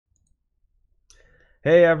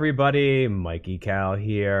Hey everybody, Mikey Cal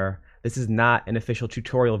here. This is not an official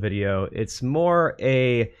tutorial video. It's more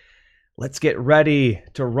a let's get ready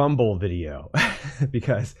to rumble video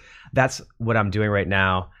because that's what I'm doing right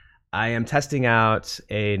now. I am testing out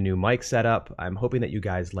a new mic setup. I'm hoping that you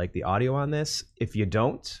guys like the audio on this. If you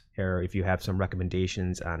don't, or if you have some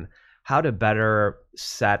recommendations on how to better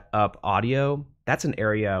set up audio, that's an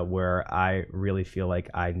area where I really feel like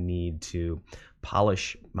I need to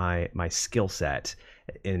polish my skill set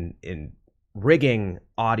in rigging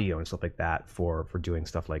audio and stuff like that for doing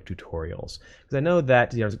stuff like tutorials, because I know that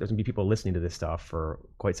there's going to be people listening to this stuff for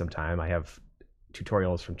quite some time. I have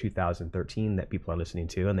tutorials from 2013 that people are listening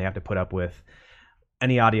to, and they have to put up with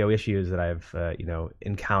any audio issues that I've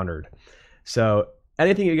encountered. So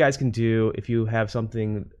anything you guys can do, if you have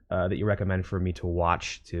something that you recommend for me to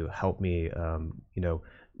watch to help me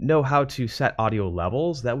know how to set audio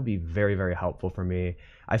levels, that would be very, very helpful for me.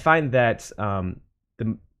 I find that the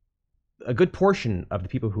a good portion of the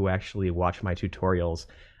people who actually watch my tutorials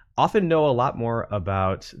often know a lot more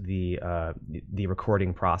about the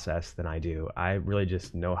recording process than I do. I really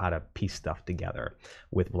just know how to piece stuff together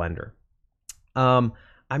with Blender. I'm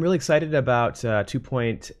really excited about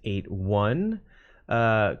 2.81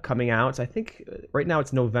 coming out. I think right now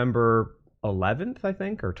it's November 11th, I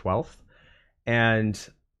think, or 12th, and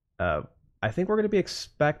I think we're going to be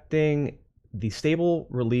expecting the stable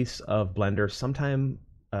release of Blender sometime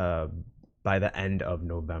by the end of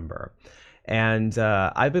November. And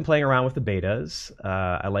I've been playing around with the betas.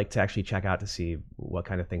 I like to actually check out to see what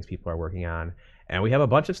kind of things people are working on. And we have a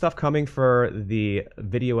bunch of stuff coming for the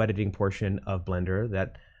video editing portion of Blender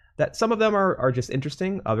that some of them are just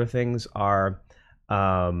interesting. Other things are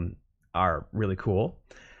really cool.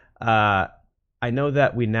 I know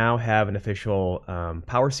that we now have an official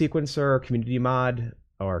power sequencer community mod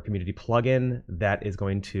or community plugin that is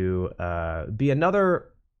going to be another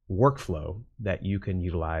workflow that you can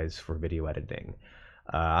utilize for video editing.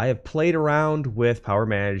 I have played around with Power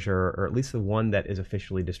Manager, or at least the one that is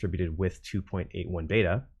officially distributed with 2.81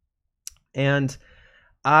 beta, and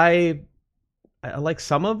I like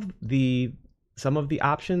some of the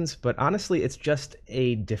options, but honestly, it's just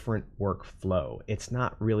a different workflow. It's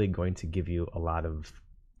not really going to give you a lot of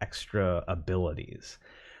extra abilities,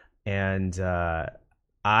 and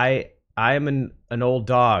I am an old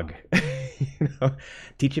dog,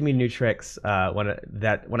 teaching me new tricks. When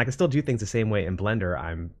I can still do things the same way in Blender,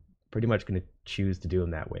 I'm pretty much going to choose to do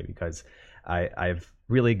them that way because I've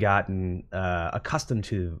really gotten accustomed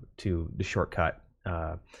to the shortcut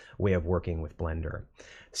way of working with Blender.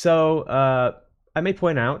 So I may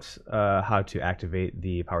point out how to activate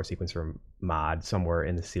the Power Sequencer mod somewhere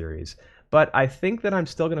in the series, but I think that I'm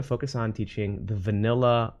still going to focus on teaching the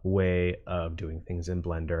vanilla way of doing things in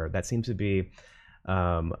Blender. That seems to be,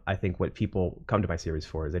 I think, what people come to my series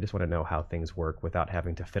for, is they just want to know how things work without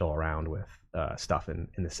having to fiddle around with stuff in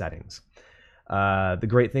the settings. The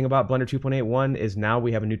great thing about Blender 2.81 is now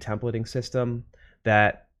we have a new templating system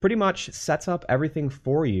that pretty much sets up everything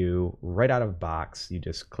for you right out of the box. You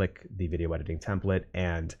just click the video editing template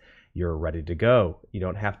and you're ready to go. You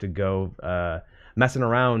don't have to go messing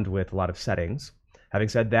around with a lot of settings. Having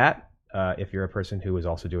said that, if you're a person who is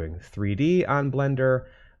also doing 3D on Blender,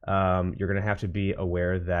 you're going to have to be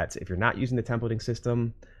aware that if you're not using the templating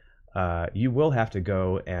system, you will have to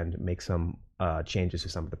go and make some changes to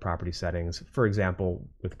some of the property settings. For example,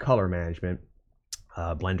 with color management,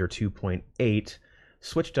 Blender 2.8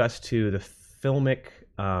 switched us to the filmic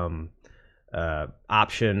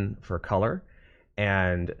option for color.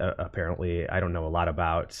 And apparently, I don't know a lot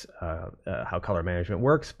about how color management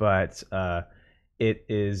works, but it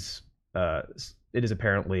is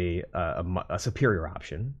apparently a superior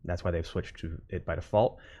option. That's why they've switched to it by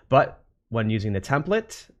default. But when using the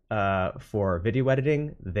template for video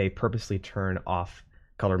editing, they purposely turn off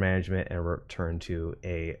color management and return to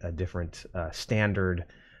a different standard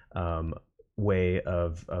way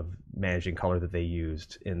of managing color that they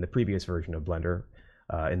used in the previous version of Blender,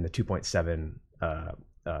 in the 2.7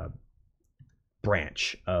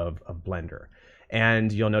 branch of Blender.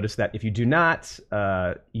 And you'll notice that if you do not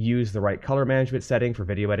use the right color management setting for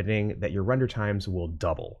video editing, that your render times will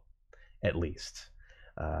double, at least.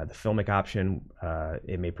 The filmic option,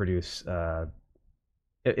 it may produce a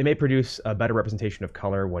better representation of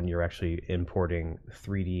color when you're actually importing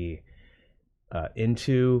 3D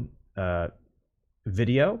into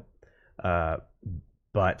video,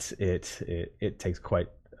 but it takes quite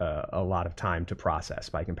a lot of time to process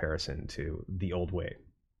by comparison to the old way.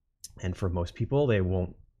 And for most people, they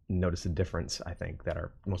won't notice a difference, I think, that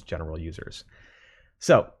are most general users.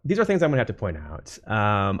 So these are things I'm going to have to point out.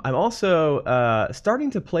 I'm also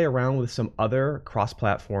starting to play around with some other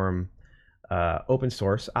cross-platform open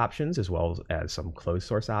source options as well as some closed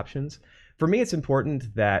source options. For me, it's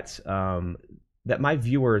important that that my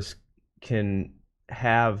viewers can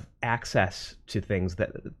have access to things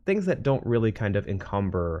that don't really kind of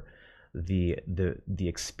encumber the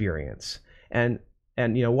experience. And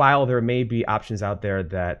while there may be options out there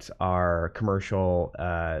that are commercial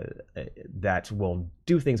that will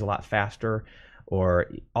do things a lot faster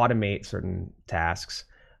or automate certain tasks,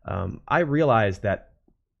 I realize that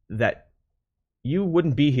you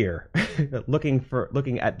wouldn't be here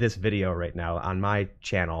looking at this video right now on my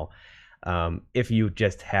channel if you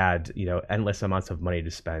just had endless amounts of money to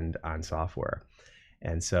spend on software.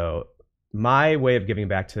 And so my way of giving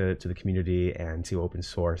back to the community and to open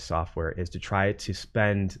source software is to try to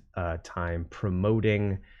spend time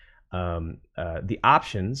promoting the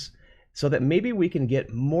options so that maybe we can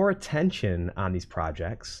get more attention on these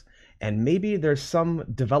projects. And maybe there's some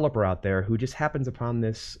developer out there who just happens upon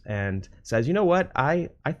this and says, you know what, I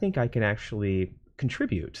think I can actually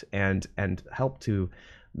contribute and help to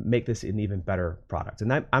make this an even better product.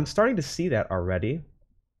 And I'm starting to see that already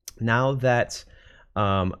now that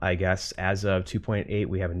I guess as of 2.8,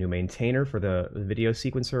 we have a new maintainer for the video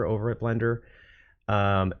sequencer over at Blender.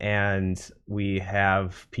 And we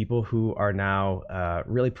have people who are now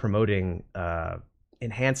really promoting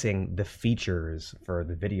enhancing the features for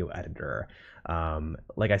the video editor.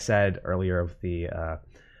 Like I said earlier, the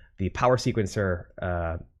power sequencer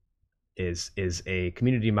is a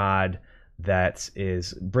community mod that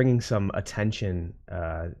is bringing some attention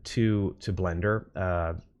to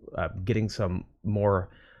Blender, getting some more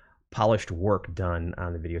polished work done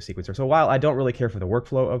on the video sequencer. So while I don't really care for the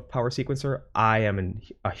workflow of Power Sequencer, I am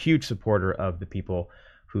a huge supporter of the people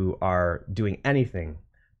who are doing anything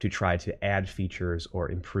to try to add features or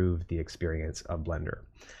improve the experience of Blender.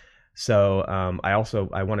 So I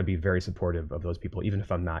want to be very supportive of those people, even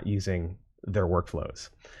if I'm not using their workflows,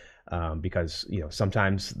 because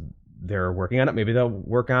sometimes they're working on it. Maybe they'll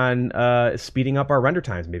work on speeding up our render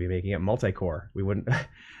times, maybe making it multi-core. We wouldn't.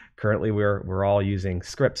 Currently, we're all using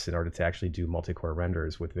scripts in order to actually do multi-core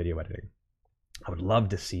renders with video editing. I would love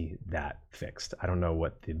to see that fixed. I don't know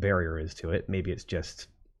what the barrier is to it. Maybe it's just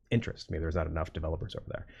interest. Maybe there's not enough developers over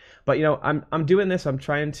there. But I'm doing this. I'm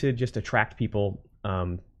trying to just attract people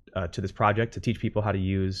to this project, to teach people how to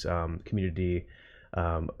use community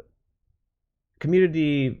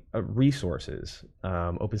resources,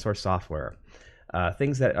 open source software,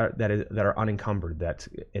 things that are unencumbered, that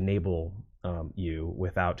enable you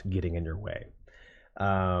without getting in your way,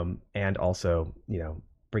 and also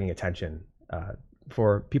bringing attention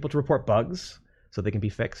for people to report bugs so they can be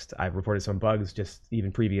fixed. I've reported some bugs just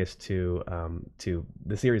even previous to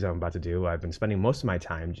the series I'm about to do. I've been spending most of my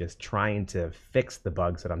time just trying to fix the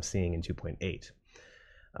bugs that I'm seeing in 2.8.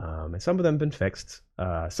 And some of them have been fixed.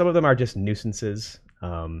 Some of them are just nuisances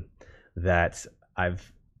that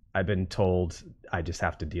I've been told I just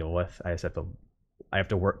have to deal with. I have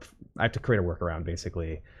to create a workaround,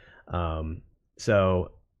 basically.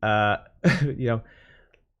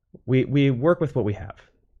 We work with what we have.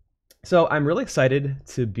 So I'm really excited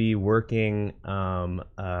to be working on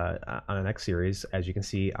the next series. As you can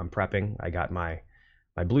see, I'm prepping. I got my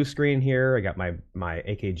blue screen here. I got my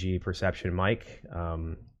AKG Perception mic.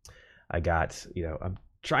 I got, I'm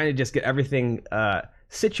trying to just get everything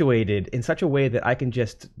situated in such a way that I can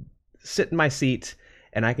just sit in my seat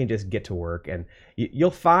and I can just get to work. And you'll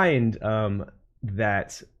find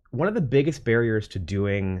that one of the biggest barriers to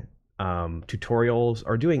doing tutorials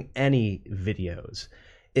or doing any videos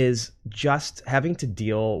is just having to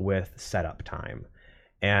deal with setup time.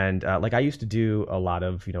 And like I used to do a lot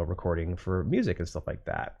of recording for music and stuff like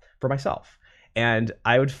that for myself, and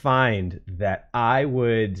I would find that I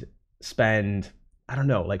would spend, I don't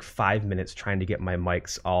know, like 5 minutes trying to get my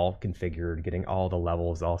mics all configured, getting all the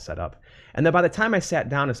levels all set up. And then by the time I sat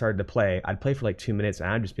down and started to play, I'd play for like 2 minutes and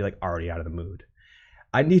I'd just be like already out of the mood.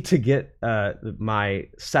 I need to get my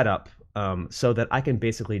setup so that I can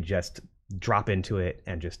basically just drop into it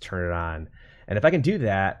and just turn it on. And if I can do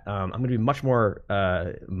that, I'm going to be much more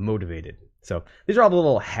motivated. So these are all the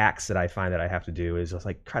little hacks that I find that I have to do, is just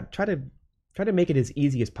like try to make it as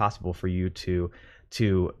easy as possible for you to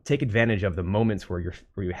take advantage of the moments where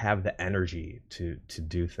you have the energy to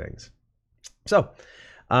do things. So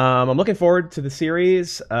I'm looking forward to the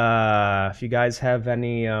series. If you guys have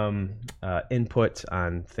any input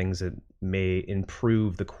on things that may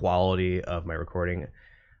improve the quality of my recording,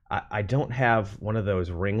 I don't have one of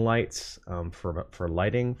those ring lights for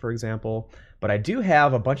lighting, for example, but I do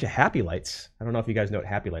have a bunch of happy lights. I don't know if you guys know what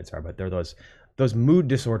happy lights are, but they're those those mood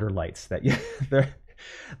disorder lights that you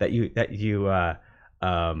that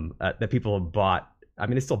people have bought. I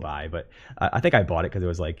mean, they still buy, but I think I bought it because it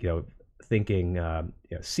was like, thinking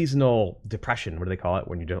seasonal depression. What do they call it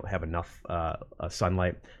when you don't have enough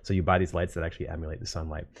sunlight? So you buy these lights that actually emulate the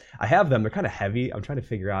sunlight. I have them. They're kind of heavy. I'm trying to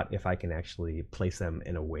figure out if I can actually place them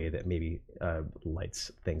in a way that maybe lights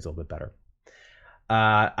things a little bit better.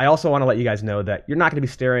 I also want to let you guys know that you're not going to be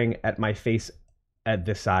staring at my face at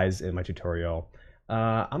this size in my tutorial.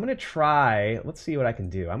 I'm going to try, let's see what I can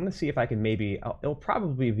do. I'm going to see if I can it'll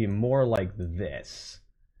probably be more like this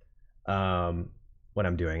when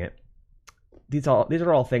I'm doing it. These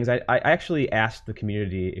are all things. I actually asked the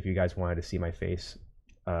community if you guys wanted to see my face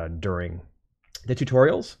during the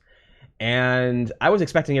tutorials. And I was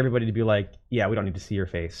expecting everybody to be like, yeah, we don't need to see your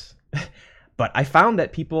face. But I found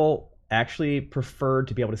that people actually preferred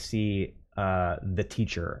to be able to see the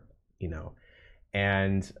teacher,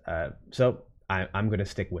 and so I'm going to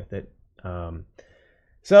stick with it.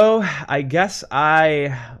 So I guess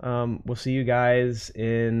I will see you guys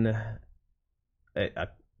in a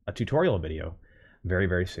tutorial video very,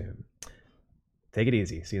 very soon. Take it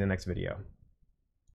easy. See you in the next video.